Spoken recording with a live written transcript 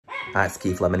Hi, it's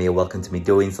Keith Lemon here. Welcome to me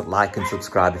doings. Like and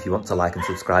subscribe if you want to like and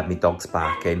subscribe. Me dog's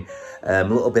barking. A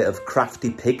little bit of crafty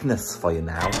pigness for you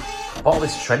now. I bought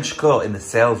this trench coat in the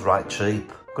sales right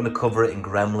cheap. I'm going to cover it in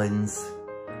Gremlins.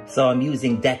 So I'm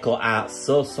using Deco Art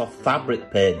So Soft fabric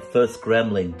paint. First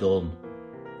Gremlin done.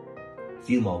 A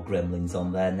few more Gremlins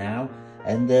on there now.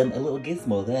 And a little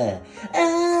gizmo there.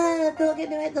 Don't get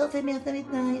me wet, don't take me after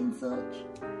midnight and such.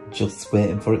 Just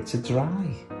waiting for it to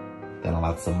dry. Then I'll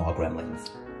add some more Gremlins.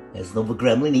 There's another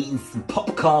Gremlin eating some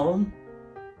popcorn.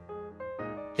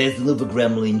 There's another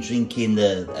Gremlin drinking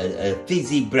a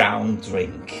fizzy brown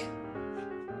drink.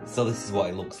 So this is what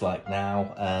it looks like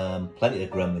now. Plenty of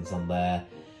Gremlins on there.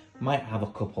 Might have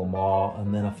a couple more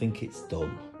and then I think it's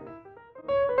done.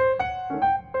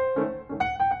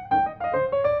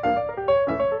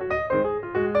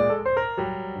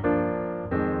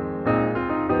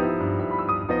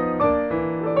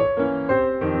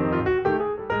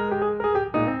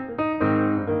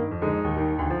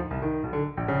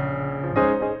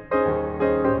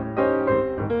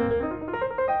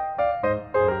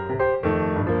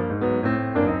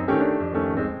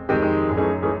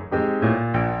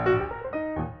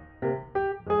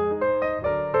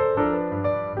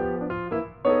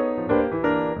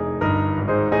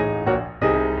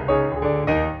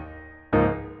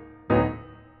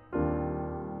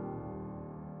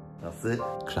 That's it.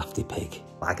 Crafty pig.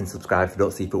 Like and subscribe if you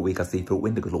don't see Fruit Week or see Fruit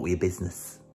Window. Good luck with your business.